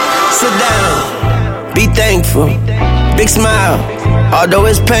sit down, be thankful, big smile. Although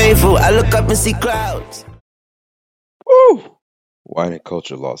it's painful, I look up and see clouds. Woo! Wine and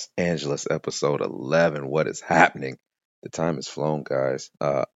Culture Los Angeles, episode 11. What is happening? The time has flown, guys.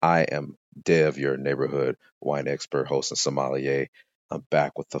 I am Dev, your neighborhood wine expert, host, and sommelier. I'm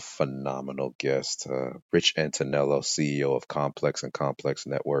back with a phenomenal guest, Rich Antonello, CEO of Complex and Complex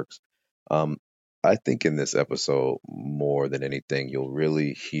Networks. I think in this episode, more than anything, you'll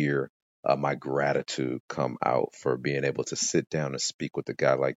really hear my gratitude come out for being able to sit down and speak with a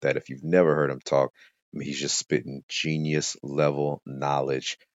guy like that. If you've never heard him talk, I mean, he's just spitting genius level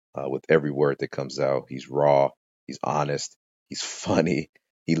knowledge with every word that comes out. He's raw, he's honest, he's funny,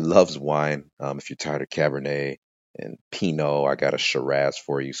 he loves wine. If you're tired of Cabernet and Pinot, I got a Shiraz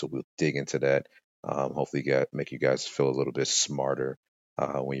for you, so we'll dig into that. Hopefully, make you guys feel a little bit smarter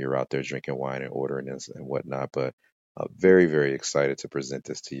when you're out there drinking wine and ordering this and whatnot. But very, very excited to present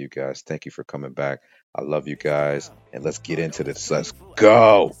this to you guys. Thank you for coming back. I love you guys, and let's get into this. Let's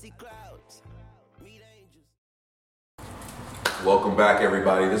go. Welcome back,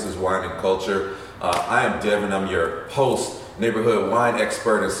 everybody. This is Wine and Culture. I am Devin. I'm your host, neighborhood wine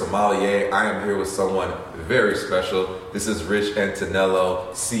expert and sommelier. I am here with someone very special. This is Rich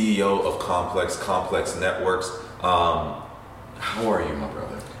Antonello, CEO of Complex Networks. How are you, my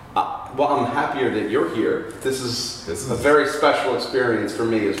brother? Well, I'm happier that you're here. This is a very special experience for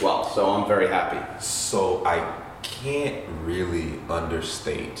me as well, so I'm very happy. So I can't really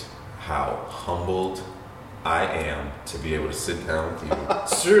understate how humbled I am to be able to sit down with you.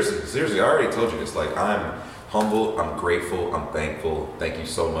 Seriously, I already told you this. Like, I'm humble, I'm grateful, I'm thankful. Thank you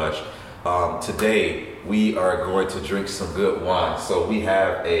so much. Today, we are going to drink some good wine. So we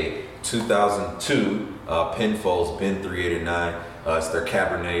have a 2002 Penfolds Ben 389. It's their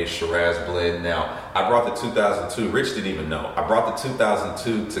Cabernet Shiraz blend. Now, I brought the 2002. Rich didn't even know. I brought the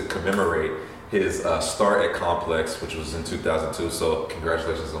 2002 to commemorate his start at Complex, which was in 2002. So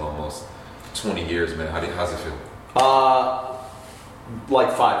congratulations on almost 20 years, man. How's it feel?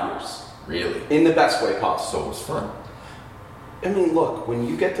 Like 5 years. Really? In the best way possible. So it was fun. I mean, look, when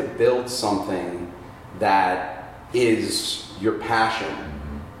you get to build something that is your passion,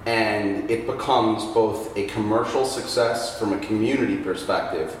 and it becomes both a commercial success from a community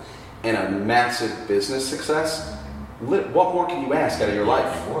perspective and a massive business success, what more can you ask out of your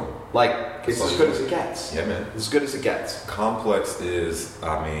life? Like, it's as good as it gets. Yeah, man. As good as it gets. Complex is,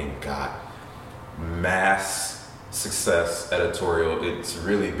 mass success editorial. It's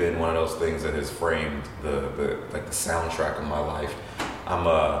really been one of those things that has framed the soundtrack of my life.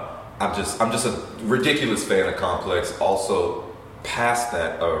 I'm just a ridiculous fan of Complex. Also, past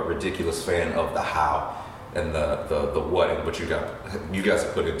that, a ridiculous fan of the how and the what and what you guys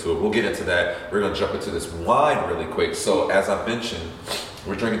have put into it. We'll get into that. We're gonna jump into this wine really quick. So as I mentioned,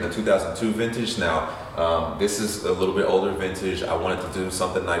 we're drinking the 2002 vintage. Now, this is a little bit older vintage. I wanted to do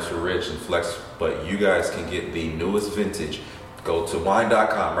something nice for Rich and Flex, but you guys can get the newest vintage. Go to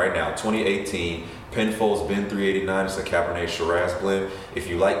wine.com right now, 2018 Penfolds Ben 389. It's a Cabernet Shiraz blend. If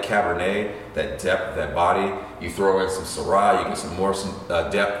you like Cabernet, that depth, that body, you throw in some Syrah, you get some more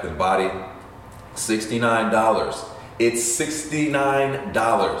depth and body. $69. It's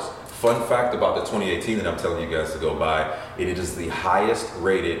 $69. Fun fact about the 2018 that I'm telling you guys to go buy, it is the highest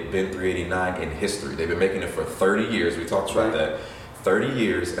rated Ben 389 in history. They've been making it for 30 years. We talked about that. 30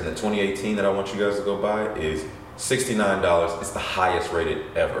 years, and the 2018 that I want you guys to go buy is $69. It's the highest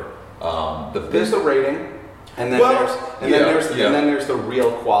rated ever. There's the rating, and then there's the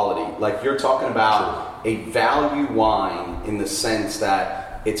real quality. Like, you're talking about a value wine in the sense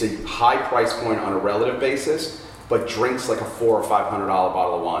that it's a high price point on a relative basis, but drinks like a $400 or $500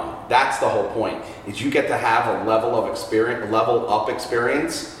 bottle of wine. That's the whole point. Is you get to have a level up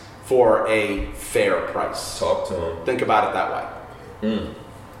experience for a fair price. Talk to them. Think about it that way.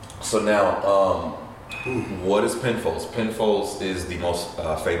 So now, what is Penfolds? Penfolds is the most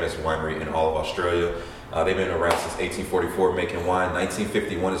famous winery in all of Australia. They've been around since 1844 making wine.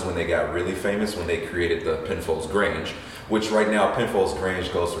 1951 is when they got really famous, when they created the Penfolds Grange, which right now Penfolds Grange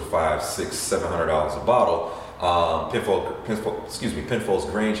goes for $500, $600, $700 a bottle. Penfolds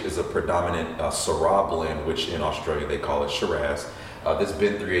Grange is a predominant Syrah blend, which in Australia they call it Shiraz. This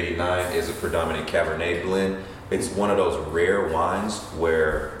Ben 389 is a predominant Cabernet blend. It's one of those rare wines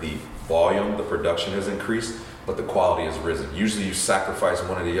where the volume, the production has increased, but the quality has risen. Usually you sacrifice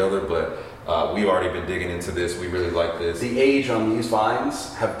one or the other, but we've already been digging into this. We really like this. The age on these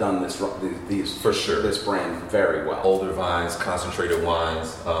vines have done these for sure. This brand very well. Older vines, concentrated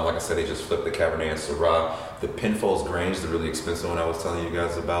wines. Like I said, they just flipped the Cabernet and Syrah. The Penfolds Grange, the really expensive one I was telling you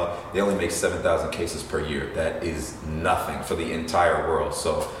guys about, they only make 7,000 cases per year. That is nothing for the entire world.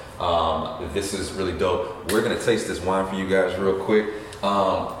 So This is really dope. We're gonna taste this wine for you guys real quick.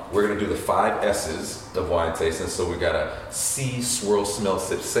 We're gonna do the 5 S's of wine tasting. So we gotta see, swirl, smell,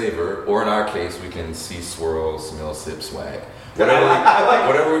 sip, savor, or in our case, we can see, swirl, smell, sip, swag.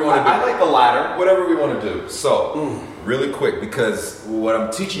 Whatever we want to do. I like the latter. Whatever we want to do. So, really quick, because what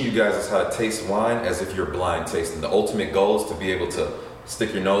I'm teaching you guys is how to taste wine as if you're blind tasting. The ultimate goal is to be able to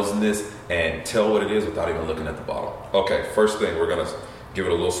stick your nose in this and tell what it is without even looking at the bottle. Okay, first thing, we're gonna give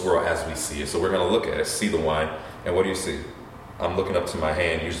it a little swirl as we see it. So we're gonna look at it, see the wine, and what do you see? I'm looking up to my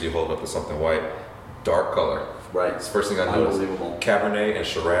hand, usually hold up to something white, dark color. Right. It's the first thing I notice. Unbelievable. Cabernet and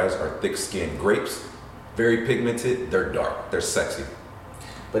Shiraz are thick-skinned grapes, very pigmented, they're dark, they're sexy.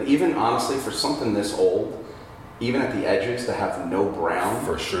 But even honestly, for something this old, even at the edges to have no brown,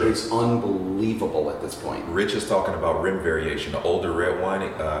 for sure, is unbelievable at this point. Rich is talking about rim variation. The older red wine,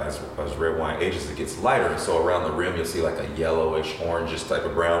 as red wine ages, it gets lighter, and so around the rim you'll see like a yellowish, orangish type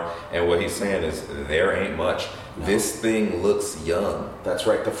of brown. And what he's saying is there ain't much. No. This thing looks young. That's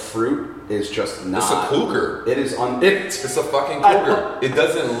right. The fruit is just not. It's a cougar. It is It's a fucking cougar. It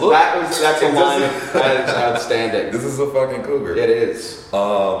doesn't look. That's a line that is outstanding. This is a fucking cougar. It is.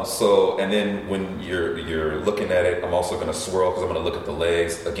 So, and then when you're looking at it, I'm also going to swirl because I'm going to look at the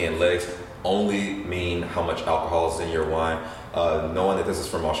legs. Again, legs only mean how much alcohol is in your wine. Knowing that this is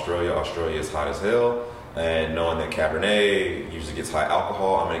from Australia, Australia is hot as hell. And knowing that Cabernet usually gets high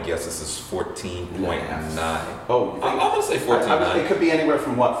alcohol, I'm going to guess this is 14.9. Oh, I'm going to say 14.9. It could be anywhere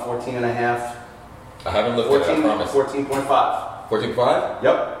from what, 14 and a half? I haven't looked at it, I promise. 14.5. 14.5?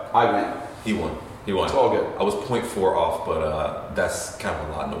 Yep, I win. He won. It's all good. I was 0.4 off, but that's kind of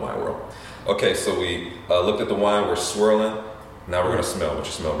a lot in the wine world. Okay, so we looked at the wine, we're swirling. Now we're going to smell. What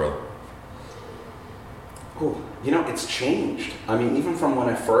you smell, brother? Ooh, it's changed. I mean, even from when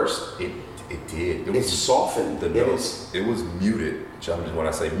I first... It did. It's softened. It was muted. When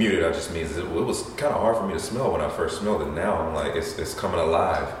I say muted, I just means it was kind of hard for me to smell when I first smelled it. Now I'm like, it's coming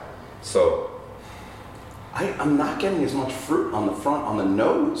alive. So I'm not getting as much fruit on the front, on the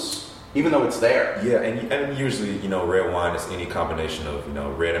nose, even though it's there. Yeah, and usually, red wine is any combination of,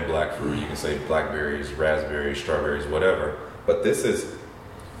 red and black fruit. You can say blackberries, raspberries, strawberries, whatever. But this is,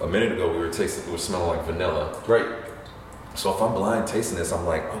 a minute ago we were smelling like vanilla. Right. So if I'm blind tasting this, I'm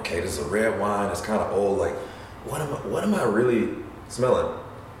like, okay, this is a red wine. It's kind of old. Like, what am I really smelling?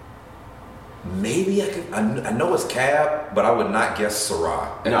 Maybe I know it's Cab, but I would not guess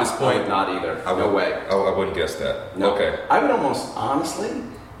Syrah. At this point, I would not either. No way. I wouldn't guess that. No. Okay. I would almost, honestly,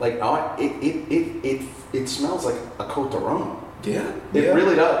 like, it smells like a Côte d'Aron. Yeah. It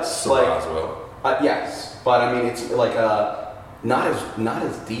really does. Syrah as well. Yes, but I mean, it's like not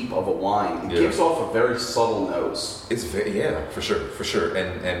as deep of a wine. It gives off a very subtle nose. It's for sure.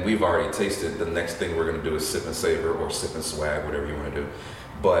 And we've already tasted. The next thing we're gonna do is sip and savor or sip and swag, whatever you want to do.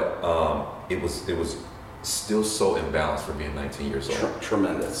 But it was still so imbalanced for being 19 years old.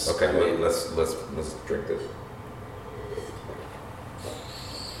 Tremendous. Okay, let's drink this.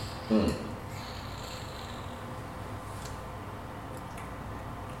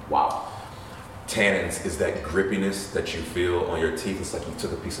 Wow. Tannins is that grippiness that you feel on your teeth. It's like you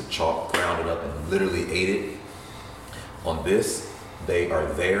took a piece of chalk, ground it up, and literally ate it. On this, they are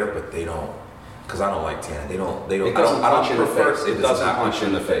there, but they don't. Because I don't like tannin. They don't. It doesn't punch in the face. It doesn't punch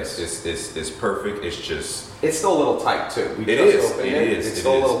in the face. It's perfect. It's just. It's still a little tight too. It is. It's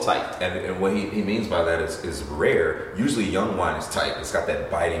still a little tight. And what he means by that is rare. Usually young wine is tight. It's got that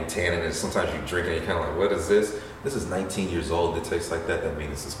biting tannin, and sometimes you drink it and you're kind of like, what is this? This is 19 years old. It tastes like that. That means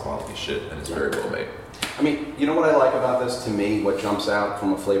this is quality shit, and it's very well made. I mean, you know what I like about this? To me, what jumps out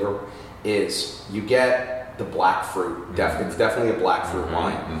from a flavor is you get the black fruit. It's definitely a black fruit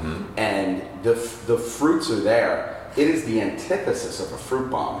wine, and the fruits are there. It is the antithesis of a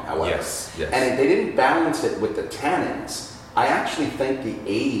fruit bomb, however. Yes. And they didn't balance it with the tannins. I actually think the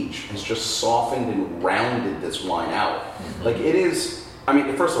age has just softened and rounded this wine out. Like it is. I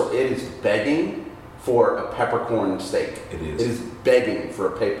mean, first of all, it is begging for a peppercorn steak. It is. It is begging for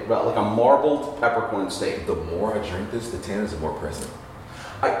like a marbled peppercorn steak. The more I drink this, the tannins are more present.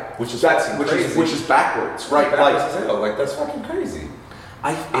 Which is backwards, right? Backwards as hell. Like that's fucking crazy.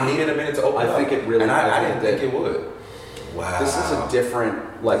 It needed a minute to open up. I think it really. And I didn't think it would. Wow. This is a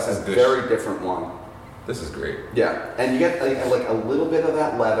different, like a very different one. This is great. Yeah, and you get like a little bit of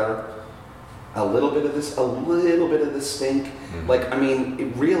that leather, a little bit of this stink. Like I mean,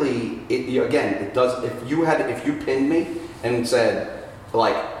 it really. It does. If you pinned me and said,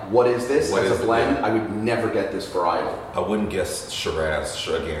 like, what is this as a blend? I would never get this varietal. I wouldn't guess Shiraz.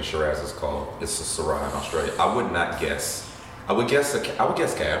 Again, Shiraz is called. It's a Syrah in Australia. I would not guess. I would guess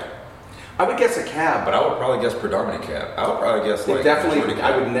Cab. I would guess a cab, but I would probably guess predominant cab. I would probably guess like definitely.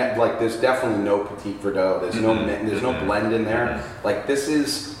 I would like. There's definitely no Petit Verdot. There's there's no blend in there. Mm-hmm. Like this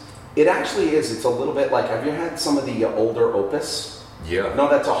is. It actually is. It's a little bit like. Have you had some of the older Opus? Yeah. No,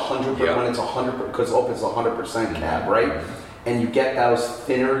 that's 100. Yeah. When it's 100, because Opus is 100% cab, right? And you get those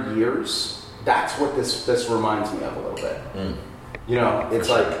thinner years. That's what this reminds me of a little bit. You know, it's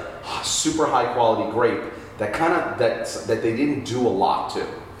like super high quality grape that that they didn't do a lot to.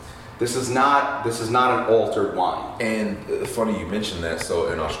 This is not an altered wine. And funny you mentioned that.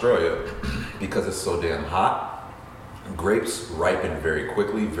 So in Australia, because it's so damn hot, grapes ripen very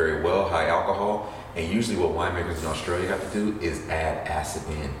quickly, very well, high alcohol. And usually what winemakers in Australia have to do is add acid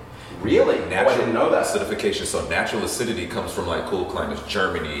in. Really? Natural I didn't know that. acidification. So natural acidity comes from like cool climates,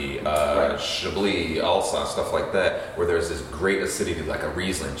 Germany, Chablis, Alsace, stuff like that, where there's this great acidity, like a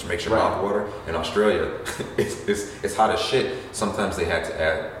Riesling, which makes your mouth water. In Australia, it's hot as shit. Sometimes they had to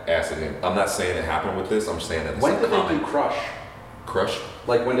add acid in. I'm not saying it happened with this. I'm saying that. When did they do crush? Crush?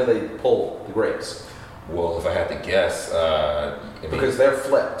 Like when do they pull the grapes? Well, if I had to guess, because they're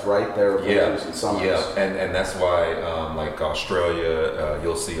flipped, right? They're winters and summers. Yeah, and that's why, like Australia,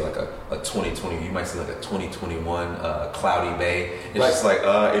 you'll see like a 2020. You might see like a 2021 cloudy May. It's just like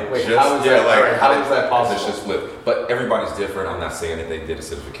how is that possible? It's just flipped. But everybody's different. I'm not saying that they did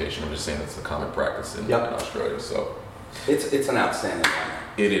acidification. I'm just saying it's a common practice in Australia. So it's an outstanding wine.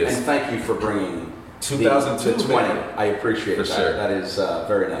 It is. And thank you for bringing 2002 the 20. I appreciate that. Sure. That is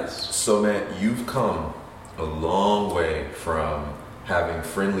very nice. So man, you've come a long way from having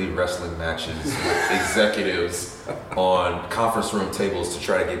friendly wrestling matches with executives on conference room tables to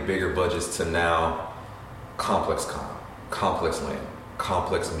try to get bigger budgets to now complex land,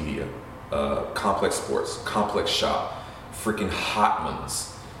 complex media, complex sports, complex shop, freaking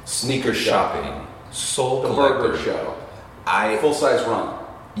Hotmans, sneaker shopping, Soul Collector, Burger Show, full size run.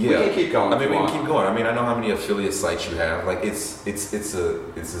 Yeah, we can keep going. I mean, we can keep going. I mean, I know how many affiliate sites you have. Like, it's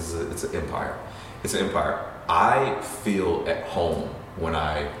an empire. It's an empire. I feel at home when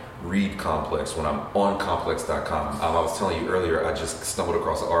I read Complex, when I'm on Complex.com. I was telling you earlier, I just stumbled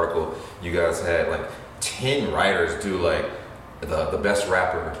across an article. You guys had like 10 writers do like the best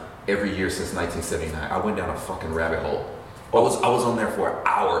rapper every year since 1979. I went down a fucking rabbit hole. I was on there for an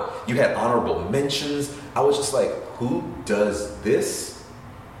hour. You had honorable mentions. I was just like, who does this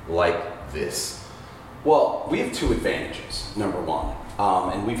like this? Well, we have two advantages. Number one,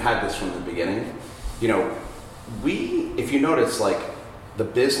 and we've had this from the beginning. You know, if you notice, like the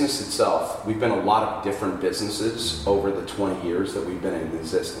business itself, we've been a lot of different businesses over the 20 years that we've been in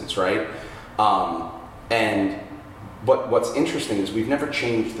existence, right? And what's interesting is we've never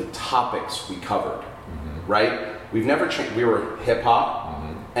changed the topics we covered, right? We've never changed. We were hip hop,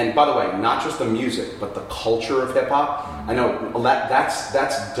 and by the way, not just the music, but the culture of hip hop. I know that's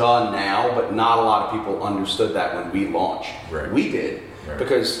done now, but not a lot of people understood that when we launched. Right. We did. Right.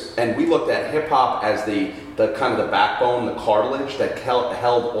 Because we looked at hip hop as the kind of the backbone, the cartilage that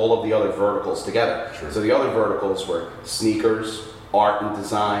held all of the other verticals together. True. So the other verticals were sneakers, art and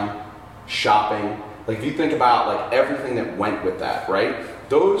design, shopping. Like if you think about like everything that went with that, right?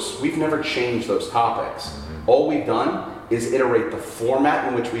 We've never changed those topics. All we've done is iterate the format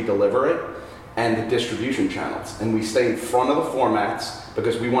in which we deliver it and the distribution channels. And we stay in front of the formats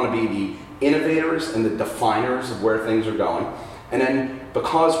because we want to be the innovators and the definers of where things are going. And then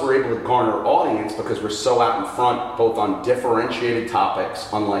because we're able to garner audience, because we're so out in front, both on differentiated topics,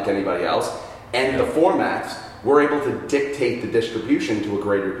 unlike anybody else, and the formats, we're able to dictate the distribution to a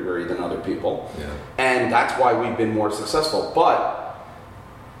greater degree than other people. Yeah. And that's why we've been more successful. But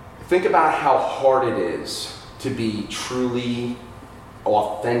think about how hard it is to be truly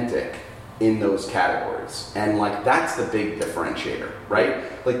authentic in those categories. And like, that's the big differentiator,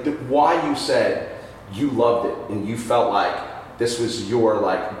 right? Like why you said you loved it and you felt like this was your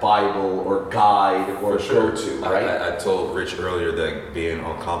like Bible or guide or go-to, right? I told Rich earlier that being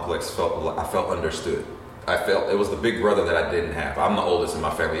on Complex I felt understood. I felt it was the big brother that I didn't have. I'm the oldest in my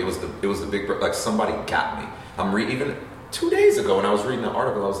family. It was the big brother. Like somebody got me. Even 2 days ago when I was reading the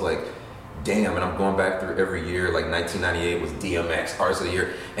article, I was like, damn. And I'm going back through every year. Like 1998 was DMX Artist of the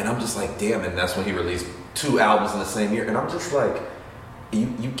Year, and I'm just like, damn. And that's when he released 2 albums in the same year, and I'm just like,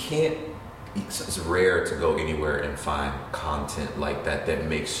 you can't. It's rare to go anywhere and find content like that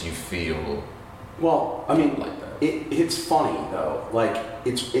makes you feel. Well, I mean, like that. It's funny though. Like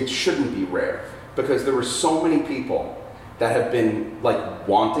it shouldn't be rare because there were so many people that have been like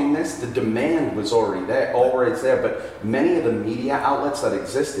wanting this. The demand was already there, but many of the media outlets that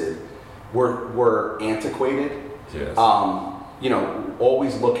existed were antiquated. Yes.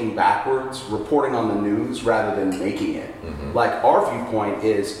 always looking backwards, reporting on the news rather than making it. Like, our viewpoint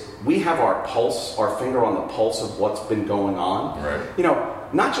is we have our pulse, our finger on the pulse of what's been going on. Right.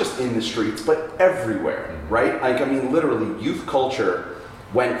 Not just in the streets, but everywhere, right? Like, I mean, literally, youth culture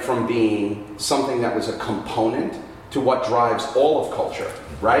went from being something that was a component to what drives all of culture,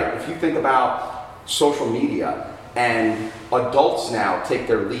 right? If you think about social media, and adults now take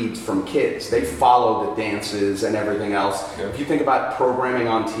their leads from kids. They follow the dances and everything else. Yeah. If you think about programming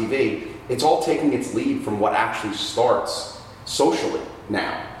on TV, it's all taking its lead from what actually starts socially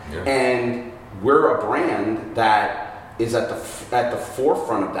now. Yeah. And we're a brand that is at the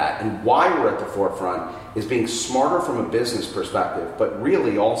forefront of that. And why we're at the forefront is being smarter from a business perspective, but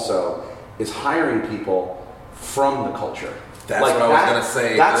really also is hiring people from the culture. That's what I was going to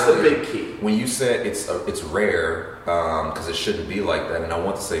say. That's earlier. the big key. When you said it's rare, because it shouldn't be like that, and I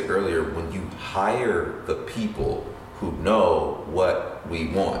want to say earlier, when you hire the people who know what we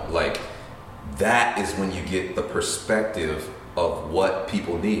want, like, that is when you get the perspective of what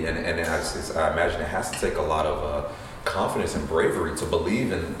people need. And I imagine it has to take a lot of confidence and bravery to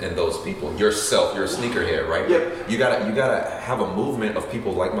believe in those people. Yourself, you're a sneakerhead, right? Yep. You gotta have a movement of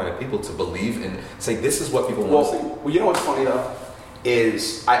people, like-minded people, to believe and say this is what people want to see. Well, you know what's funny though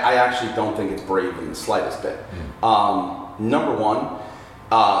is I actually don't think it's brave in the slightest bit. Number one,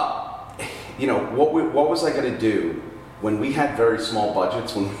 what was I going to do when we had very small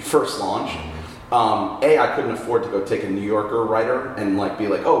budgets when we first launched? I couldn't afford to go take a New Yorker writer and be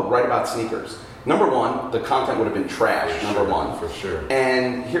like, oh, write about sneakers. Number one, the content would have been trash. For sure.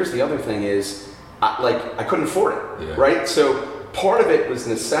 And here's the other thing is, I couldn't afford it, Yeah. right? So part of it was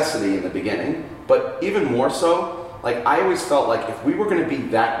necessity in the beginning, but even more so, I always felt like if we were going to be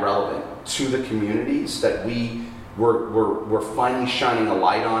that relevant to the communities that we were finally shining a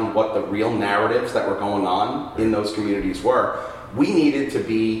light on what the real narratives that were going on in those communities were, we needed to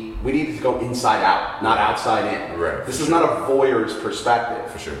go inside out, not outside in. Right. This is not a voyeur's perspective.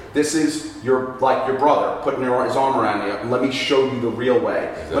 For sure. This is your brother putting his arm around you and let me show you the real way.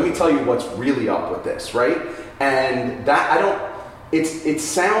 Exactly. Let me tell you what's really up with this, right? And it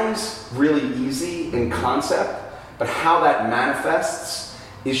sounds really easy in concept, but how that manifests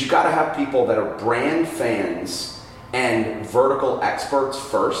is you got to have people that are brand fans and vertical experts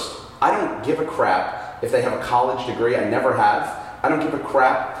first. I don't give a crap if they have a college degree. I never have. I don't give a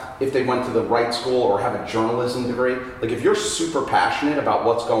crap if they went to the right school or have a journalism degree. If you're super passionate about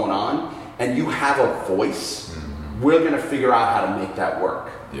what's going on and you have a voice, we're going to figure out how to make that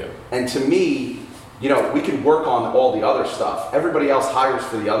work. Yeah. And to me, we can work on all the other stuff. Everybody else hires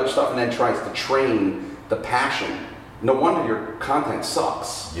for the other stuff and then tries to train the passion. No wonder your content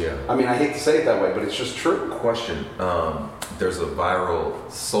sucks. Yeah. I mean, I hate to say it that way, but it's just true. Question. There's a viral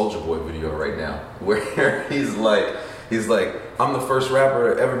Soulja Boy video right now where he's like, I'm the first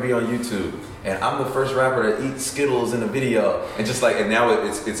rapper to ever be on YouTube, and I'm the first rapper to eat Skittles in a video, and and now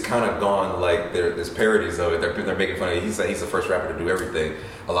it's kind of gone, there's parodies of it. They're making fun of it. He's the first rapper to do everything.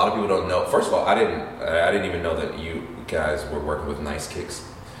 A lot of people don't know. First of all, I didn't even know that you guys were working with Nice Kicks.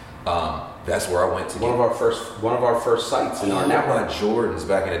 That's where I went to one of our first sites in our network. My Jordans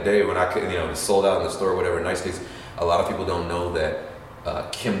back in the day when I could, sold out in the store or whatever. Nice Kicks. A lot of people don't know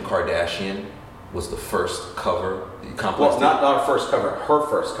that Kim Kardashian was the first cover. Complex not our first cover, her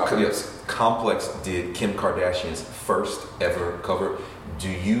first cover. Yes, Complex did Kim Kardashian's first ever cover. Do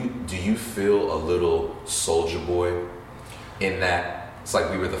you feel a little Soulja Boy in that? It's like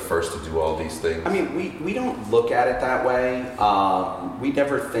we were the first to do all these things. I mean, we don't look at it that way. We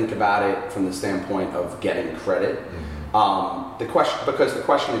never think about it from the standpoint of getting credit. The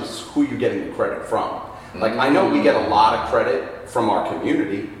question is who you're getting the credit from. I know we get a lot of credit from our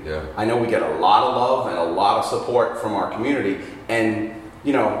community. Yeah. I know we get a lot of love and a lot of support from our community. And,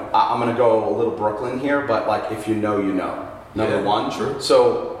 I'm going to go a little Brooklyn here, but if you know, you know. Number one. True.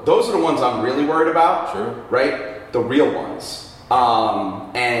 So those are the ones I'm really worried about. Sure. Right? The real ones.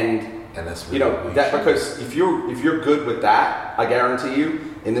 And that's really because if you're good with that, I guarantee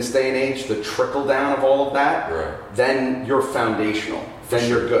you, in this day and age, the trickle down of all of that, right, then you're foundational. Then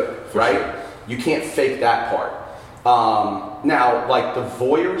you're good, right? Sure. You can't fake that part. Now, the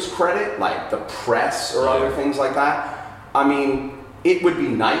voyeur's credit, the press or other things like that, I mean, it would be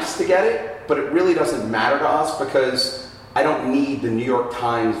nice to get it, but it really doesn't matter to us because I don't need the New York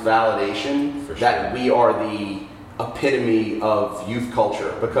Times validation that we are the epitome of youth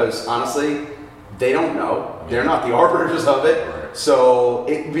culture because honestly, they don't know. They're not the arbiters of it. Right. So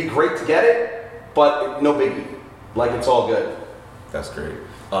it'd be great to get it, but no biggie. It's all good. That's great.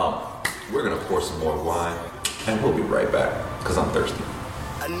 We're gonna pour some more wine and we'll be right back because I'm thirsty.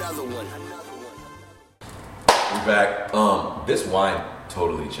 Another one. We're back. This wine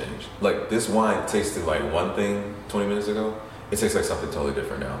totally changed. Like, this wine tasted like one thing 20 minutes ago. It tastes like something totally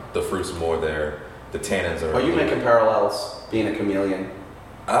different now. The fruit's more there. The tannins are... Are you making parallels, being a chameleon?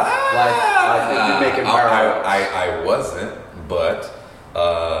 I think you're making parallels. I wasn't, but...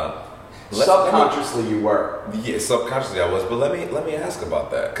 subconsciously you were. Yeah, subconsciously I was, but let me ask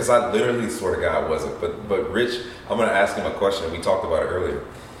about that, because I literally swear to God I wasn't. But Rich, I'm going to ask him a question. We talked about it earlier.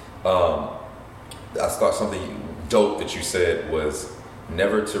 I thought something dope that you said was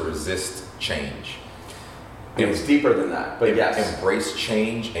never to resist change. It's deeper than that, but yes. Embrace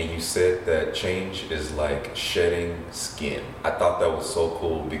change, and you said that change is like shedding skin. I thought that was so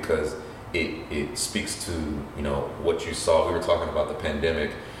cool because it speaks to, you know, what you saw. We were talking about the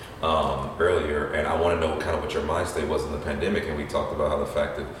pandemic earlier, and I want to know kind of what your mind state was in the pandemic, and we talked about how the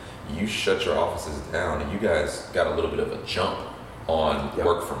fact that you shut your offices down and you guys got a little bit of a jump on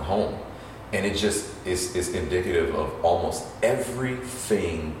work from home, and it just is indicative of almost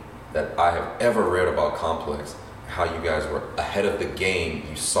everything that I have ever read about Complex. How you guys were ahead of the game,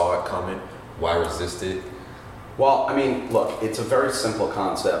 you saw it coming. Why resist it? Well, I mean, look, it's a very simple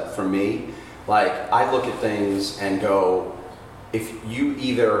concept for me. Like, I look at things and go, if you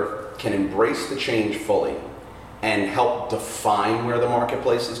either can embrace the change fully and help define where the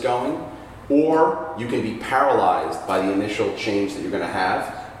marketplace is going, or you can be paralyzed by the initial change that you're going to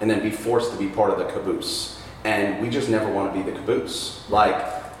have and then be forced to be part of the caboose. And we just never want to be the caboose.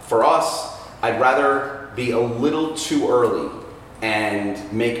 Like, for us, I'd rather be a little too early and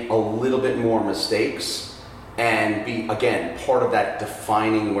make a little bit more mistakes and be, again, part of that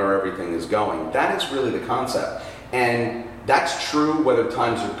defining where everything is going. That is really the concept. And that's true whether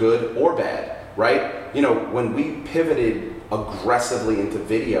times are good or bad, right? You know, when we pivoted aggressively into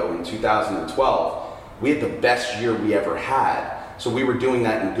video in 2012, we had the best year we ever had. So we were doing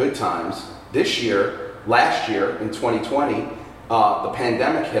that in good times. Last year in 2020, the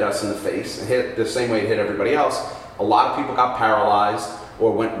pandemic hit us in the face, and hit the same way it hit everybody else. A lot of people got paralyzed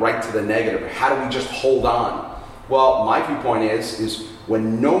or went right to the negative. How do we just hold on? Well, my viewpoint is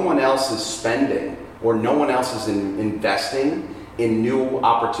when no one else is spending or no one else is investing in new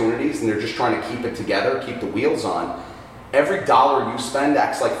opportunities and they're just trying to keep it together, keep the wheels on, every dollar you spend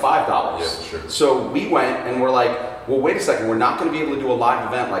acts like $5. Yeah, sure. So we went and we're like, well, wait a second, we're not going to be able to do a live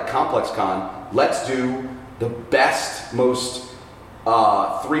event like ComplexCon. Let's do the best, most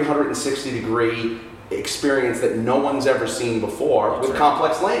 360-degree experience that no one's ever seen before with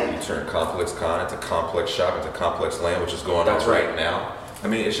Complex Land. You turn ComplexCon into Complex Shop into Complex Land, which is going on right now. I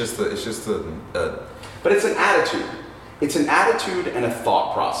mean, it's just But it's an attitude. It's an attitude and a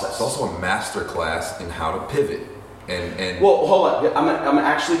thought process. It's also a master class in how to pivot. And well, hold on. I'm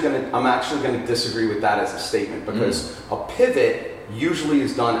actually gonna disagree with that as a statement, because a pivot usually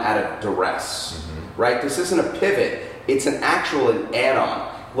is done at a duress, right? This isn't a pivot. It's an add-on.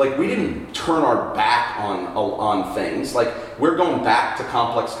 Like, we didn't turn our back on things. Like, we're going back to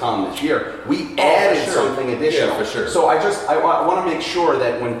ComplexCon this year. We added something additional. Yeah, for sure. So I want to make sure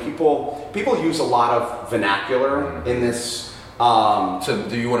that when people use a lot of vernacular in this. So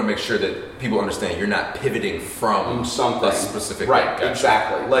do you want to make sure that people understand you're not pivoting from something a specific right? Gotcha.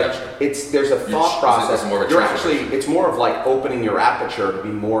 Exactly. Like there's a thought process. It's more of like opening your aperture to be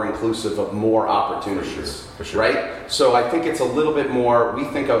more inclusive of more opportunities. For sure. Right. So I think it's a little bit more. We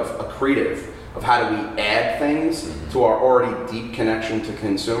think of accretive of how do we add things to our already deep connection to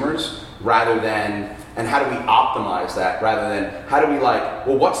consumers, rather than, and how do we optimize that, rather than how do we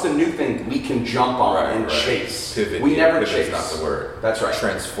what's the new thing we can jump on chase? Pivot. We never chase. Pivot is not the word. That's right.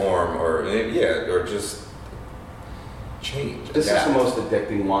 Transform or just change. This is the most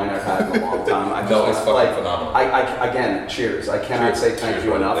addicting wine I've had in a long time. No, it's fucking phenomenal. Again, cheers. I cannot say thank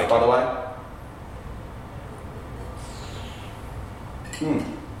you enough, by the way.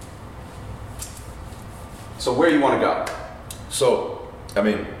 So where do you want to go? So, I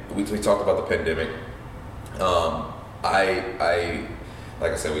mean, we talked about the pandemic. I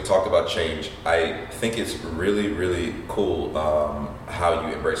like I said, we talked about change. I think it's really, really cool how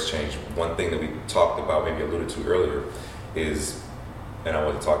you embrace change. One thing that we talked about, maybe alluded to earlier, is, and I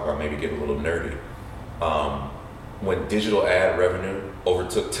want to talk about, maybe get a little nerdy. When digital ad revenue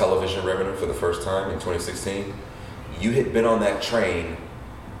overtook television revenue for the first time in 2016, you had been on that train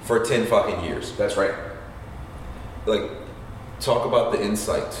for 10 fucking years. That's right. Like, talk about the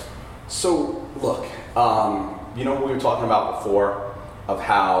insight. So, look, we were talking about before of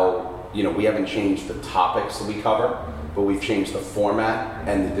how, we haven't changed the topics that we cover, but we've changed the format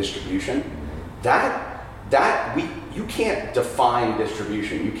and the distribution. You can't define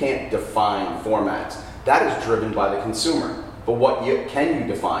distribution. You can't define formats. That is driven by the consumer. But what can you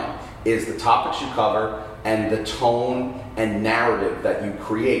define is the topics you cover, and the tone and narrative that you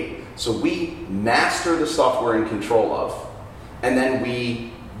create. So we master the stuff we're in control of, and then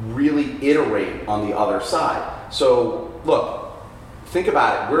we really iterate on the other side. So look, think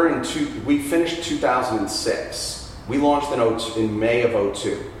about it. We finished 2006. We launched in May of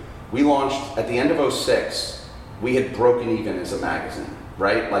 2002. We launched at the end of 2006. We had broken even as a magazine,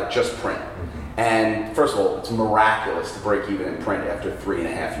 right? Like just print. Mm-hmm. And first of all, it's miraculous to break even in print after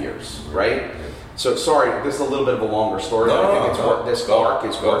 3.5 years, right? So sorry, this is a little bit of a longer story, but I think this arc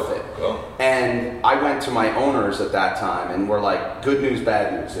is worth it. And I went to my owners at that time and we're like, good news,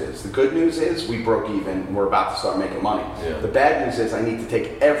 bad news is. The good news is we broke even and we're about to start making money. Yeah. The bad news is I need to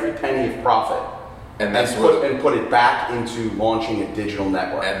take every penny of profit and put it back into launching a digital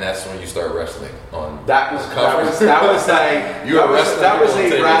network. And that's when you start wrestling on that was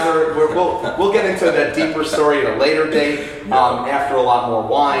we'll get into the deeper story at a later date after a lot more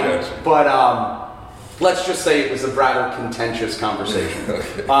wine. Gotcha. But let's just say it was a rather contentious conversation.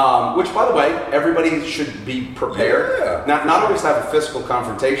 Okay. Which, by the way, everybody should be prepared. Yeah, not always have a physical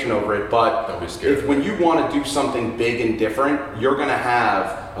confrontation over it, but don't be scared. When you want to do something big and different, you're going to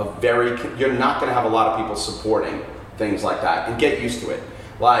have you're not going to have a lot of people supporting things like that, and get used to it.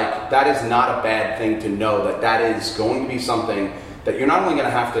 Like, that is not a bad thing to know that is going to be something that you're not only going to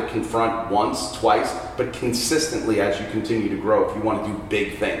have to confront once, twice, but consistently as you continue to grow if you want to do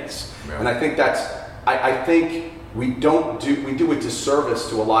big things. Yeah. And I think I think we do a disservice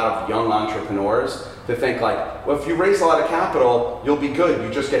to a lot of young entrepreneurs to think like, well, if you raise a lot of capital, you'll be good.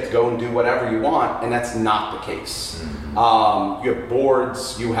 You just get to go and do whatever you want, and that's not the case. Mm-hmm. You have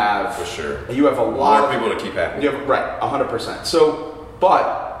boards. You have for sure. You have a lot of people to keep happy. Right, 100%. So,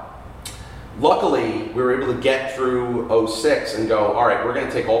 but luckily, we were able to get through 2006 and go, all right, we're going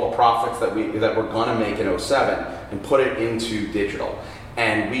to take all the profits that we're going to make in 2007 and put it into digital.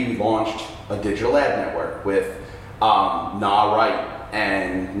 And we launched a digital ad network with Nah Right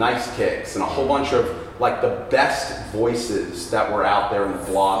and Nice Kicks and a whole bunch of like the best voices that were out there in the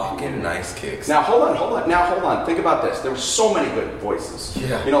blog. Fucking Nice Kicks. Now hold on. Think about this. There were so many good voices.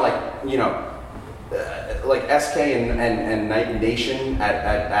 Yeah. Like SK and Night Nation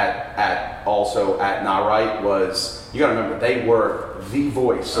at Nah Right was, you gotta remember, they were the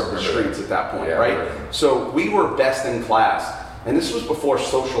voice of the streets at that point, right? Right? So we were best in class. And this was before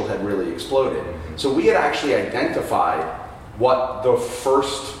social had really exploded. So we had actually identified what the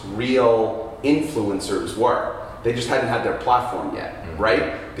first real influencers were. They just hadn't had their platform yet,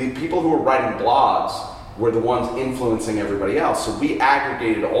 right? The people who were writing blogs were the ones influencing everybody else. So we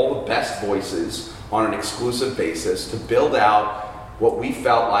aggregated all the best voices on an exclusive basis to build out what we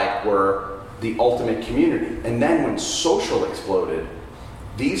felt like were the ultimate community. And then when social exploded,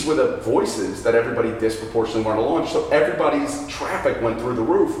 these were the voices that everybody disproportionately wanted to launch. So everybody's traffic went through the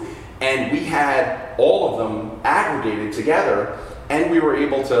roof. And we had all of them aggregated together. And we were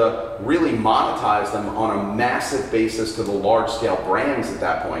able to really monetize them on a massive basis to the large-scale brands at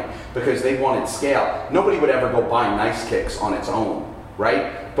that point because they wanted scale. Nobody would ever go buy Nice Kicks on its own,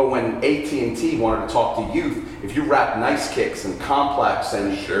 right? But when AT&T wanted to talk to youth, if you wrap Nice Kicks and Complex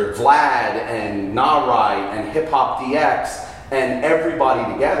and Vlad and Nah Right and Hip Hop DX and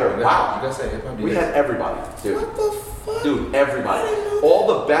everybody together, wow. You guys say Hip Hop DX? We had everybody, dude. What the fuck? Dude, everybody.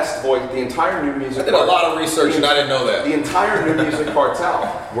 All the best voice, the entire New Music. I did a lot of research and I didn't know that. The entire New Music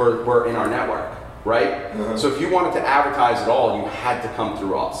cartel were in our network, right? Uh-huh. So if you wanted to advertise at all, you had to come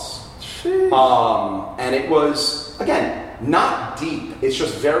through us. And it was, again, not deep. It's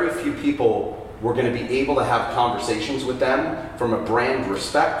just very few people were going to be able to have conversations with them from a brand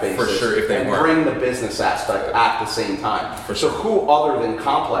respect basis. For sure, if they weren't. Bring the business aspect at the same time. So who other than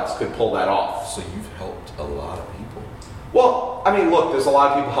Complex could pull that off? So you've helped a lot of people. Well, I mean, look, there's a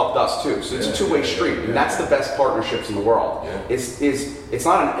lot of people helped us too. So it's a two-way street, and that's the best partnerships in the world. Yeah. It's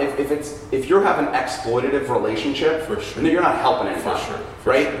not if you're having an exploitative relationship, for sure, you're not helping anybody,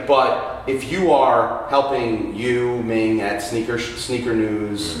 right? But if you are helping Ming at Sneaker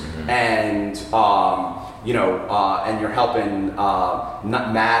News, and and you're helping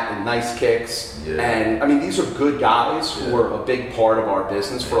Matt and Nice Kicks, and I mean, these are good guys who were a big part of our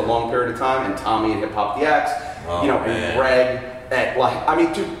business for a long period of time, and Tommy at Hip Hop DX. And Greg at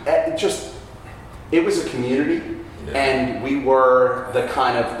dude, it was a community, and we were the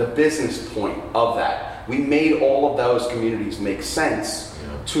kind of the business point of that. We made all of those communities make sense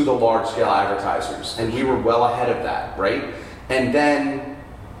to the large scale advertisers, and we were well ahead of that, right? And then,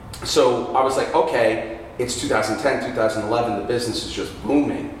 so I was like, okay, it's 2010, 2011, the business is just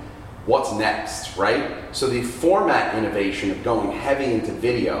booming. What's next, right? So the format innovation of going heavy into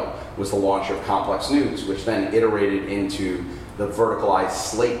video was the launch of Complex News, which then iterated into the verticalized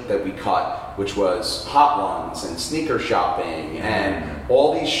slate that we cut, which was Hot Ones and Sneaker Shopping and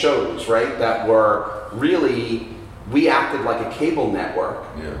all these shows, right, that were really, we acted like a cable network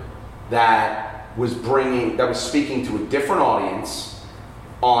that was speaking to a different audience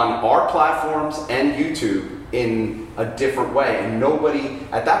on our platforms and YouTube in a different way. And nobody,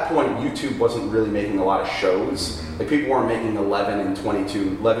 at that point, YouTube wasn't really making a lot of shows. Like people weren't making 11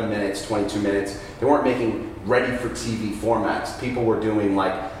 minutes, 22 minutes. They weren't making ready for TV formats. People were doing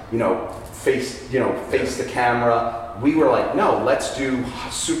like, face the camera. We were like, no, let's do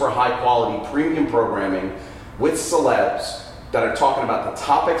super high quality premium programming with celebs that are talking about the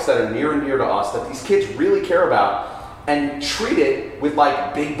topics that are near and dear to us, that these kids really care about, and treat it with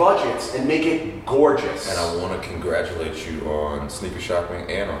like big budgets and make it gorgeous. And I want to congratulate you on Sneaker Shopping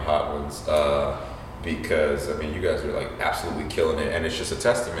and on Hot Ones, because I mean you guys are like absolutely killing it, and it's just a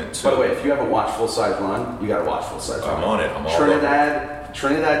testament to. By the way, if you haven't watched Full Size Run, you got to watch Full Size Run. I'm on it. I'm all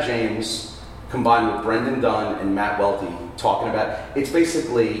Trinidad James combined with Brendan Dunn and Matt Welty talking about it's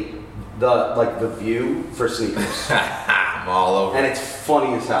basically the View for sneakers. I'm all over. And it's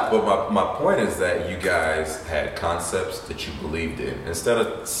funny as hell. But my point is that you guys had concepts that you believed in. Instead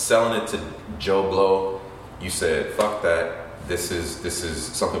of selling it to Joe Blow, you said, fuck that. This is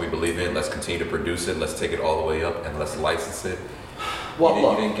something we believe in. Let's continue to produce it. Let's take it all the way up and let's license it. Well,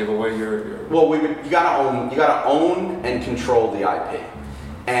 you didn't give away your Well, you gotta own and control the IP.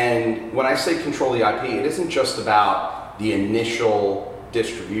 And when I say control the IP, it isn't just about the initial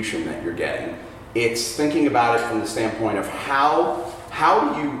distribution that you're getting. It's thinking about it from the standpoint of how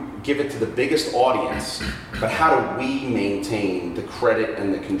do you give it to the biggest audience, but how do we maintain the credit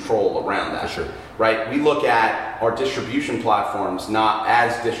and the control around that? For sure. Right? We look at our distribution platforms not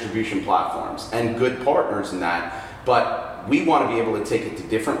as distribution platforms and good partners in that, but we want to be able to take it to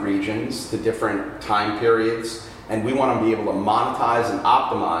different regions, to different time periods, and we want to be able to monetize and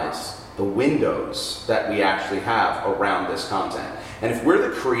optimize the windows that we actually have around this content. And if we're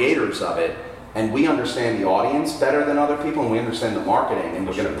the creators of it, and we understand the audience better than other people, and we understand the marketing, and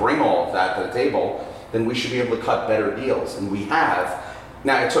we're going to bring all of that to the table, then we should be able to cut better deals. And we have.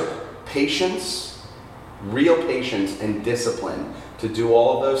 Now, it took patience, real patience, and discipline to do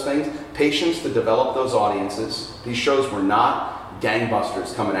all of those things. Patience to develop those audiences. These shows were not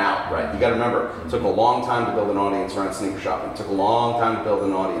gangbusters coming out, right? You got to remember, it took a long time to build an audience around Sneaker Shopping. It took a long time to build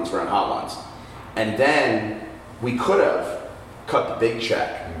an audience around Hot Ones. And then we could have cut the big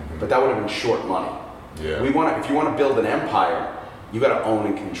check. But that would have been short money. Yeah. If you want to build an empire, you got to own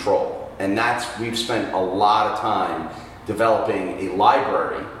and control. And we've spent a lot of time developing a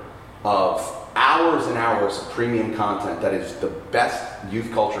library of hours and hours of premium content that is the best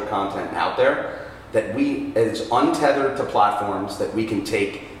youth culture content out there, that is untethered to platforms that we can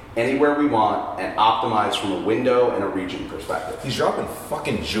take anywhere we want and optimize from a window and a region perspective. He's dropping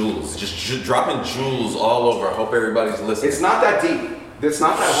fucking jewels, just dropping jewels all over. I hope everybody's listening. It's not that deep. It's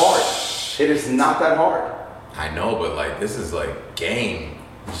not that hard. It is not that hard. I know, but like this is like game.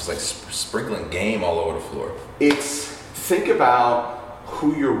 It's just like sprinkling game all over the floor. Think about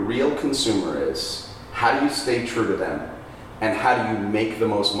who your real consumer is. How do you stay true to them? And how do you make the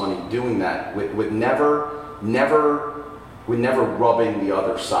most money doing that with never rubbing the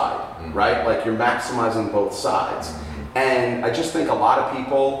other side, right? Like you're maximizing both sides. And I just think a lot of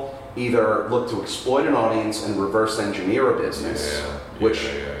people either look to exploit an audience and reverse engineer a business, which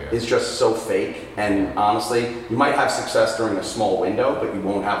is just so fake. And honestly, you might have success during a small window, but you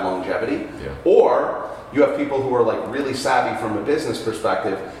won't have longevity. Yeah. Or you have people who are like really savvy from a business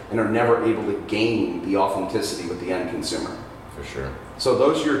perspective and are never able to gain the authenticity with the end consumer. For sure. So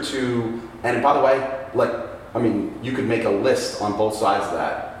those are your two. And by the way, you could make a list on both sides of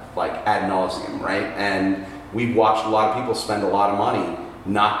that, like ad nauseum, right? And we've watched a lot of people spend a lot of money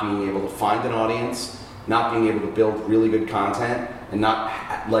not being able to find an audience, not being able to build really good content,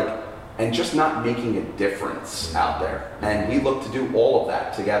 and just not making a difference out there. And we look to do all of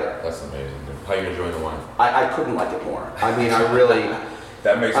that together. That's amazing. How you enjoying the wine? I couldn't like it more. I mean, I really.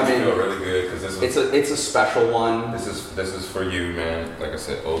 That makes me feel really good because it's a special one. This is for you, man. Like I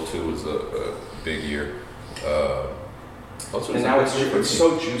said, 02 was a big year. And now it's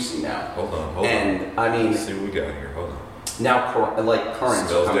so juicy now. Hold on. And I mean, let's see what we got here. Hold on. Now, currants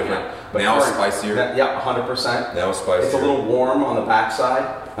smells are coming different. out. But now it's spicier. 100%. Now it's spicier. It's a little warm on the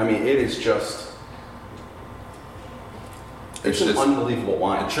backside. I mean, it is just. It's an unbelievable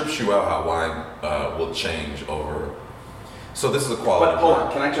wine. It trips you out how wine will change over. So this is a quality. But hold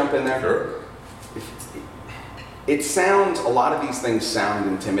on, can I jump in there? Sure. It sounds. A lot of these things sound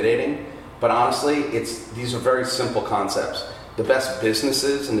intimidating, but honestly, these are very simple concepts. The best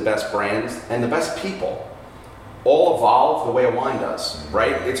businesses and the best brands and the best people all evolve the way a wine does,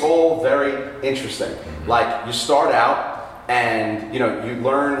 right? It's all very interesting. Like you start out and you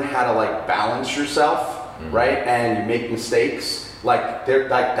learn how to like balance yourself, right? And you make mistakes. Like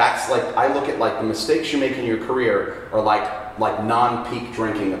that's like I look at like the mistakes you make in your career are like non-peak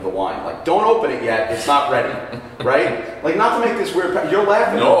drinking of the wine. Like don't open it yet, it's not ready, right? Like not to make this weird. You're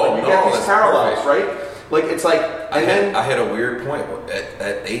laughing, but you get these parallels, perfect. Right? Like it's like, I had a weird point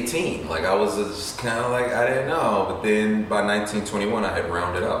at 18. Like I was just kind of like I didn't know, but then by 1921 I had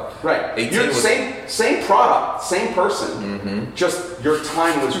rounded up. Right, you're the same product, same person. Just your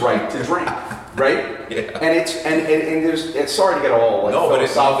time was right to drink, right? Yeah. And it's sorry to get all like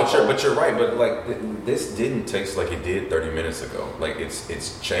philosophical. But you're right. But like this didn't taste like it did 30 minutes ago. Like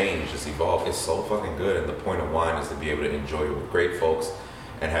it's changed, it's evolved. It's so fucking good. And the point of wine is to be able to enjoy it with great folks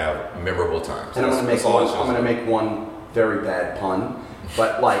and have memorable times. And I'm going to make one very bad pun,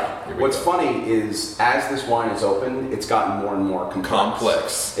 but like what's funny is as this wine is opened, it's gotten more and more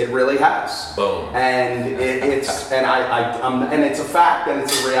complex. It really has. Boom. And it's and it's a fact and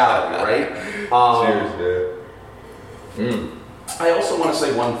it's a reality, right? Cheers, man. I also want to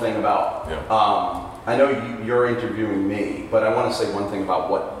say one thing about. I know you're interviewing me, but I want to say one thing about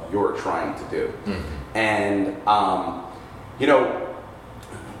what you're trying to do, and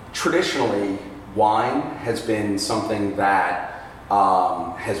traditionally, wine has been something that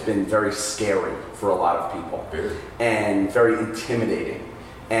has been very scary for a lot of people and very intimidating.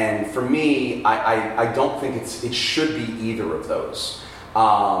 And for me, I don't think it should be either of those.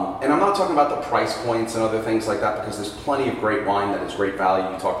 And I'm not talking about the price points and other things like that because there's plenty of great wine that is great value.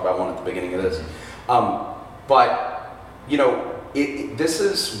 You talked about one at the beginning of this. But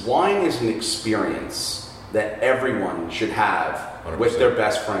wine is an experience that everyone should have 100%. With their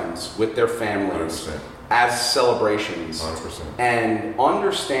best friends, with their families, 100%. As celebrations. 100%. And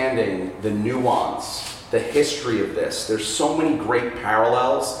understanding the nuance, the history of this. There's so many great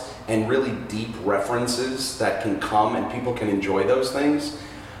parallels and really deep references that can come and people can enjoy those things.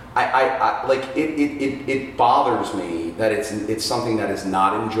 It bothers me that it's something that is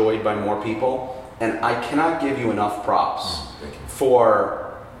not enjoyed by more people. And I cannot give you enough props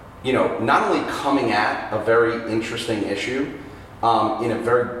for, not only coming at a very interesting issue, in a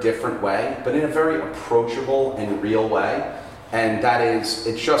very different way, but in a very approachable and real way. And that is,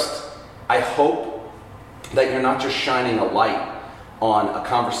 I hope that you're not just shining a light on a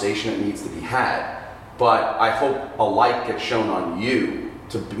conversation that needs to be had, but I hope a light gets shown on you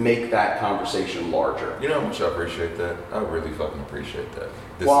to make that conversation larger. You know how much I appreciate that? I really fucking appreciate that.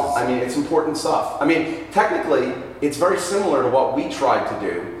 It's important stuff. Technically, it's very similar to what we tried to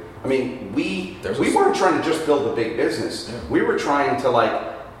do. We weren't trying to just build a big business. Yeah. We were trying to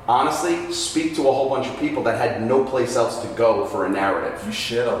honestly speak to a whole bunch of people that had no place else to go for a narrative. You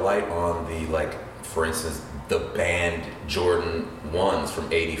shed a light on for instance, the band Jordan 1s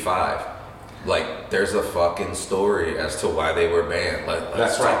from '85. There's a fucking story as to why they were banned.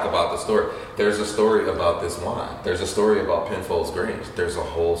 Let's talk about the story. There's a story about this wine. There's a story about Penfolds Grange. There's a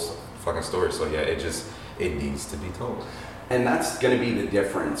whole fucking story. So yeah, it needs to be told. And that's going to be the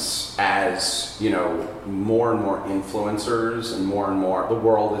difference as, more and more influencers and more, the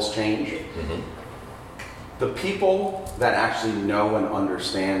world is changing. The people that actually know and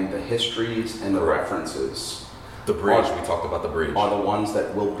understand the histories and the references. We talked about the bridge. Are the ones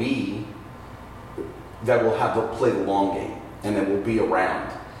that will play the long game and that will be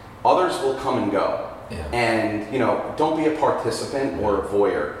around. Others will come and go. Yeah. And, don't be a participant or a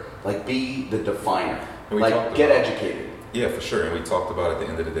voyeur. Be the definer. Get educated. Yeah, for sure. And we talked about at the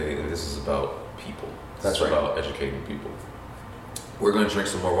end of the day, and this is about people. That's right. It's about educating people. We're going to drink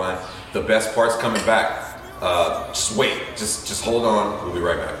some more wine. The best part's coming back. Just wait. Just hold on. We'll be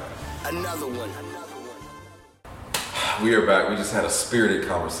right back. Another one. We are back. We just had a spirited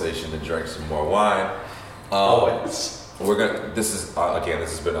conversation and drank some more wine. Always. This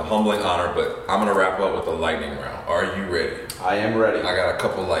has been a humbling honor, but I'm gonna wrap up with a lightning round. Are you ready? I am ready. I got a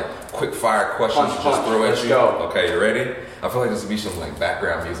couple quick fire questions to just throw at you. Go. Okay, you ready? I feel like this would be some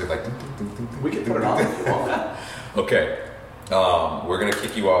background music, We can put it on if you want. Okay, we're gonna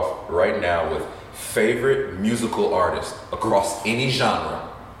kick you off right now with favorite musical artist across any genre.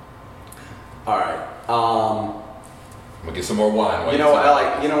 All right. I'm gonna get some more wine. You know what?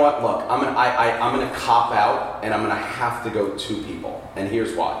 Look, I'm gonna cop out, and I'm gonna have to go two people, and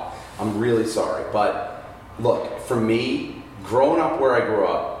here's why. I'm really sorry, but look, for me, growing up where I grew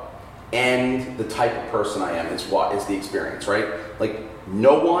up, and the type of person I am is the experience, right?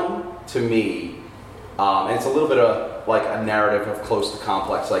 No one to me, and it's a little bit of a narrative of close to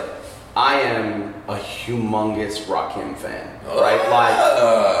complex. I am a humongous Rakim fan, right?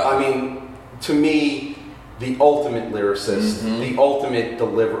 To me, the ultimate lyricist, the ultimate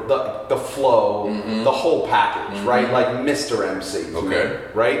the flow, the whole package, right? Like Mr. MC, to me,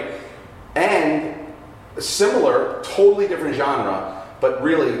 right? And similar, totally different genre, but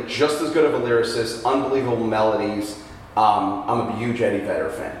really just as good of a lyricist, unbelievable melodies. I'm a huge Eddie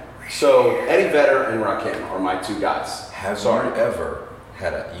Vedder fan. So Eddie Vedder and Rakim are my two guys. Have you ever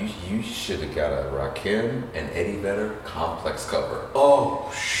had you should have got a Rakim and Eddie Vedder Complex cover.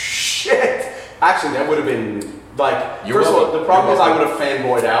 Oh shit! Actually, that would have been like. You're first of all, welcome. the problem You're is I welcome. would have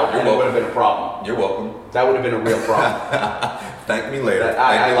fanboyed out, and it would have been a problem. You're welcome. That would have been a real problem. Thank me later.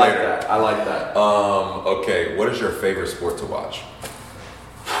 I like that. I like that. Okay, what is your favorite sport to watch?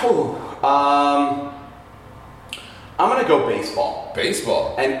 I'm gonna go baseball.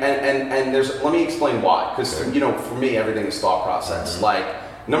 Baseball. And there's let me explain why. Because for me everything is thought process. Like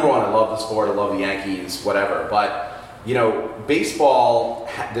number one, I love the sport. I love the Yankees, whatever. But baseball.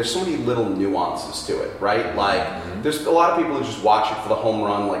 There's so many little nuances to it, right? Like there's a lot of people who just watch it for the home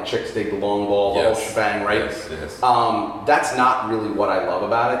run, like chicks dig the long ball, the whole shebang, right? Yes. That's not really what I love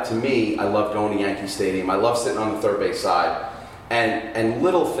about it. To me, I love going to Yankee Stadium. I love sitting on the third base side, and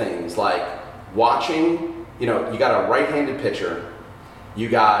little things like watching. You got a right-handed pitcher. You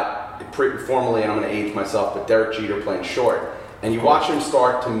got, formerly, and I'm going to age myself, but Derek Jeter playing short. And you watch him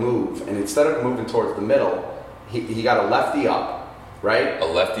start to move, and instead of moving towards the middle, he got a lefty up, right? A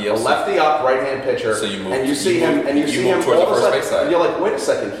lefty up. A lefty up, right-hand pitcher. So you move. And you see him towards the first base side. And you're like, wait a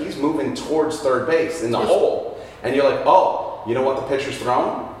second, he's moving towards third base in the hole. And you're like, oh, you know what the pitcher's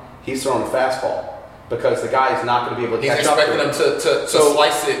throwing? He's throwing a fastball. Because the guy is not going to be able to catch up. He's expecting him to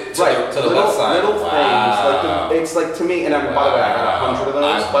slice it to the left side. Little things. It's like to me, and by the way, I got 100 of those.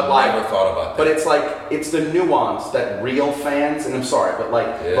 I've never thought about that. But it's like, it's the nuance that real fans, and I'm sorry, but look,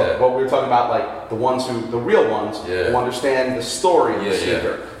 what we were talking about, like the real ones, who understand the story of the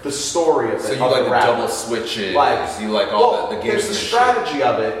sneaker, the story of it. So you like the double switches, you like all the games. There's the strategy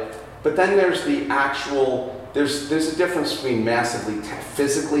of it, but then there's the actual, there's a difference between massively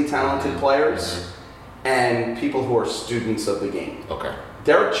physically talented players and people who are students of the game. Okay.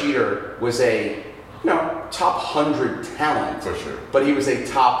 Derek Jeter was a top 100 talent, for sure, but he was a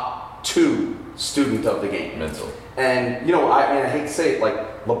top 2 student of the game. Mental. And I hate to say it,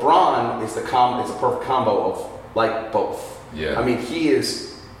 like LeBron is a perfect combo of like both. Yeah. I mean, he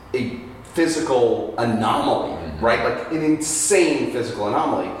is a physical anomaly, right? Like an insane physical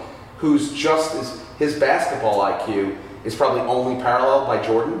anomaly, who's just his basketball IQ is probably only paralleled by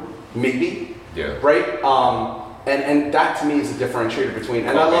Jordan, maybe. Yeah. Right? And that to me is a differentiator between,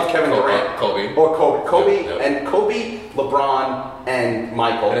 and I love Kevin Durant. Kobe, and Kobe, LeBron, and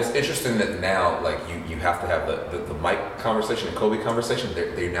Michael. And it's interesting that now, like, you have to have the Mike conversation and Kobe conversation,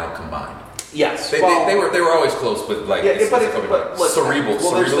 they're now combined. Yes. They were always close, but like, cerebral.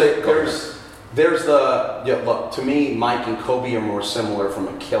 Look, to me, Mike and Kobe are more similar from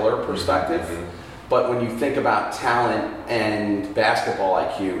a killer perspective. But when you think about talent and basketball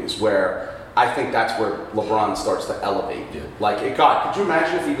IQ is where I think that's where LeBron starts to elevate. Yeah. Like, God, could you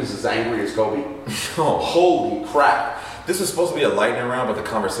imagine if he was as angry as Kobe? Holy crap. This is supposed to be a lightning round, but the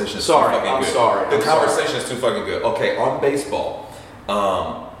conversation is too fucking good. I'm sorry. The conversation is too fucking good. Okay, on baseball,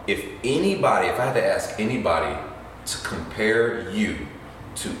 if I had to ask anybody to compare you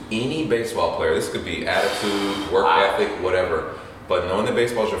to any baseball player, this could be attitude, work ethic, whatever, but knowing that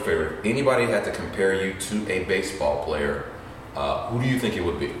baseball is your favorite, if anybody had to compare you to a baseball player, who do you think it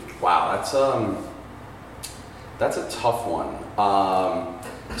would be? Wow, that's a tough one.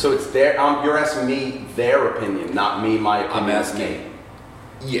 So it's you're asking me their opinion, not me my opinion. I'm asking.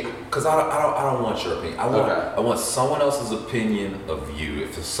 Yeah, because I don't want your opinion. I want someone else's opinion of you.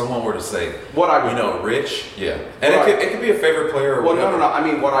 If someone were to say, what I would Rich, and it could be a favorite player. Or whatever. No. I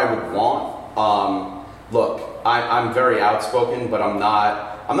mean, what I would want. Look, I'm very outspoken, but I'm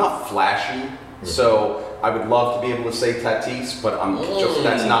not flashy. So I would love to be able to say Tatis, but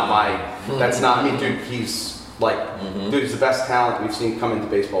that's not me, dude. He's he's the best talent we've seen come into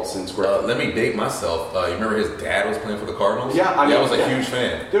baseball since Griffey. Let me date myself. You remember his dad was playing for the Cardinals? Yeah, I was a huge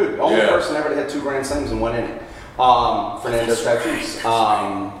fan. Dude, only person ever to hit 2 grand slams in 1 inning. Fernando Tatis.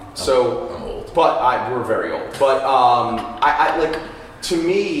 I'm old. But we're very old. But I like, to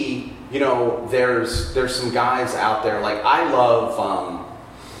me, there's some guys out there, like I love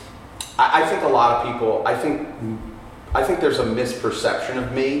I think a lot of people, I think there's a misperception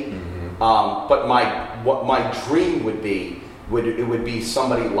of me. But what my dream would be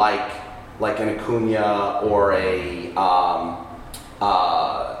somebody like an Acuna or a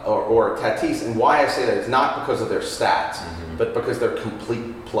or a Tatis. And why I say that is not because of their stats, but because they're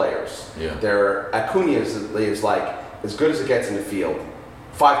complete players. Yeah. Acuna is like as good as it gets in the field.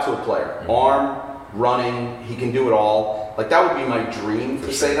 5-tool player, arm, running. He can do it all. Like, that would be my dream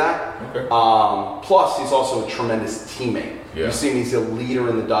to say that. Okay. Plus, he's also a tremendous teammate. Yeah. You see him, he's a leader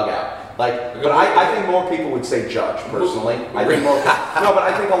in the dugout. Like, but I think more people would say Judge personally. I think more. No, but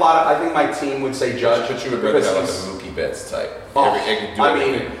I think I think my team would say Judge. But you would rather have like a Mookie Betts type. I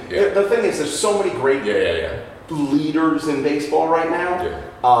mean, the thing is, there's so many great leaders in baseball right now. Yeah.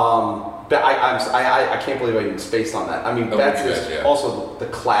 But I can't believe I even spaced on that. I mean, Betts is also the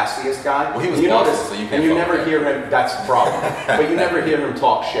classiest guy. Well, he was Boston, so you can't. And you never hear him. That's the problem. But you never hear him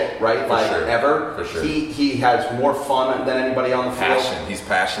talk shit, right? Ever. For sure. He has more fun than anybody on the field. He's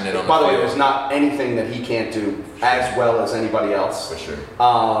passionate on the field. By the way, there's not anything that he can't do as well as anybody else. For sure.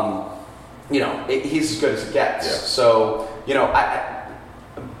 He's as good as it gets. Yeah. So,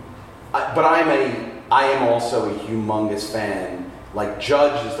 but I am also a humongous fan. Like,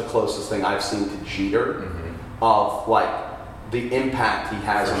 Judge is the closest thing I've seen to Jeter of, like, the impact he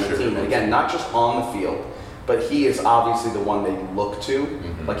has on the team. And again, not just on the field, but he is obviously the one they look to.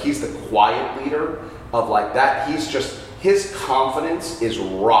 Like, he's the quiet leader of, like, that. His confidence is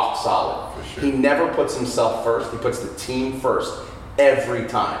rock solid. Sure. He never puts himself first. He puts the team first every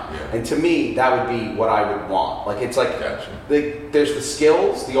time. Yeah. And to me, that would be what I would want. Like, it's like, there's the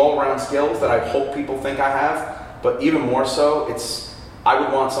skills, the all-around skills that I hope people think I have. But even more so, I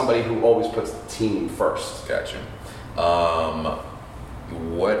would want somebody who always puts the team first. Gotcha.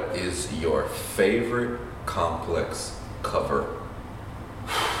 What is your favorite Complex cover?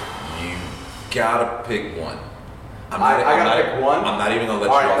 You gotta pick one. I gotta pick one? I'm not even gonna let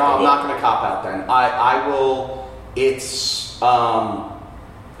you off the hook. I'm not gonna cop out then. I will. It's a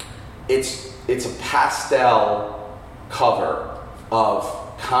pastel cover of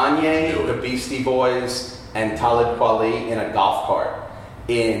Kanye, the Beastie Boys, and Talib Kweli in a golf cart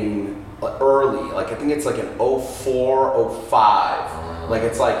in early, like I think it's like an 04, 05. Like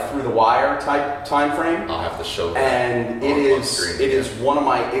it's like Through the Wire type time frame. I'll have to show that. And it is one of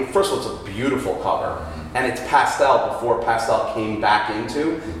my, first of all, it's a beautiful cover. And it's pastel before pastel came back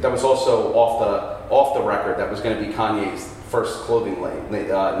into. That was also off the record. That was going to be Kanye's first clothing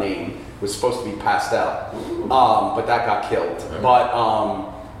name. Was supposed to be pastel, but that got killed. But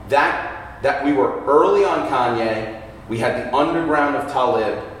that we were early on Kanye. We had the underground of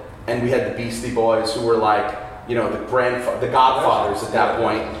Talib, and we had the Beastie Boys, who were like, the Godfathers at that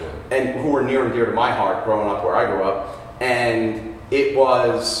point, and who were near and dear to my heart growing up where I grew up. And it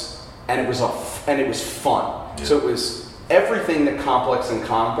was fun. Yeah. So it was everything that Complex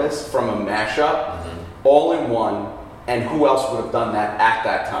encompassed from a mashup, all in one. And who else would have done that at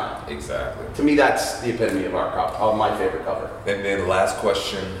that time? Exactly. To me, that's the epitome of my favorite cover. And then last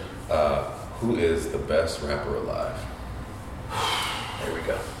question, who is the best rapper alive? There we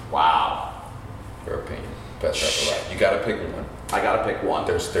go. Wow. Your opinion. Best rapper alive. You gotta pick one. I gotta pick one.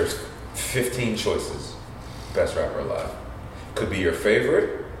 There's 15 choices. Best rapper alive. Could be your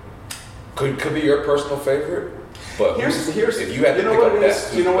favorite. Could be your personal favorite. But here's if you had to pick up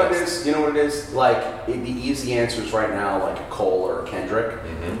best, you know what it is? Like the easy answers right now, like a Cole or a Kendrick.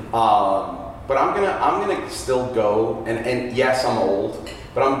 But I'm gonna still go, and yes, I'm old,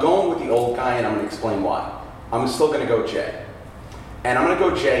 but I'm going with the old guy, and I'm gonna explain why. I'm still gonna go Jay, and I'm gonna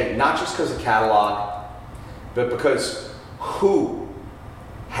go Jay not just because of catalog, but because who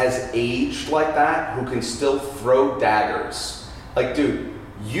has aged like that, who can still throw daggers. Like, dude,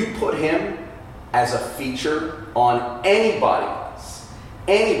 you put him as a feature on anybody's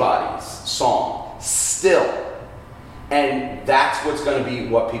song still, and that's what's going to be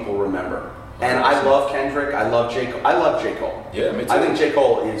what people remember. And I love Kendrick. I love J. Cole. Yeah, me too. I think J.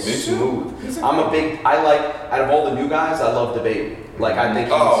 Cole is smooth. Out of all the new guys, I love DaBaby. Like, I think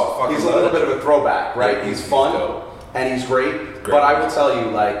he's a little bit of a throwback, right? Yeah, he's fun and he's great. But I will tell you,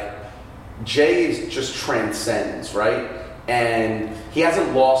 like, Jay just transcends, right? And he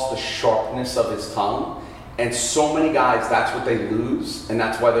hasn't lost the sharpness of his tongue. And so many guys, that's what they lose, and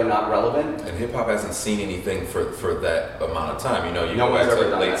that's why they're not relevant. And hip hop hasn't seen anything for that amount of time. You no go back to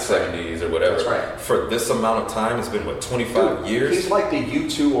the late that. 70s or whatever. That's right. For this amount of time, it's been 25 years. He's like the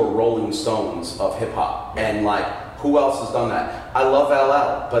U2 or Rolling Stones of hip hop, and like, who else has done that? I love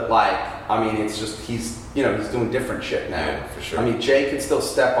LL, but like, I mean, it's just he's doing different shit now. Yeah, for sure. I mean, Jay can still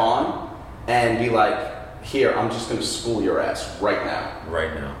step on and be like, here, I'm just going to school your ass right now.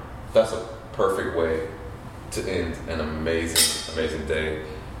 Right now. That's a perfect way to end an amazing, amazing day.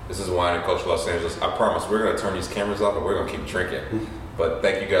 This is Wine and Culture Los Angeles. I promise we're going to turn these cameras off and we're going to keep drinking. But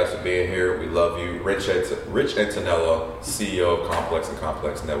thank you guys for being here. We love you. Rich Antonello, CEO of Complex and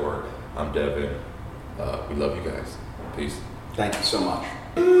Complex Network. I'm Devin. We love you guys. Peace. Thank you so much.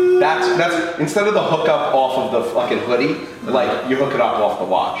 That's instead of the hookup off of the fucking hoodie, like you hook it up off the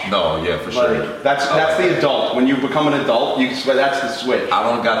watch. No, yeah, for sure. Like, that's the adult. When you become an adult, that's the switch. I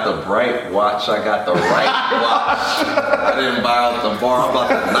don't got the bright watch. I got the right watch. I didn't buy out the bar. I bought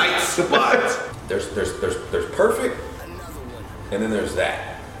the nice watch. There's perfect, and then there's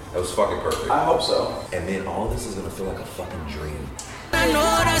that. That was fucking perfect. I hope so. And then all this is gonna feel like a fucking dream. I know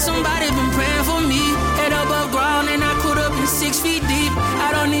that somebody been praying for me. Head above ground and I could have been 6 feet deep.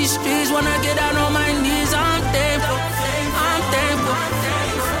 Out on these streets, wanna get out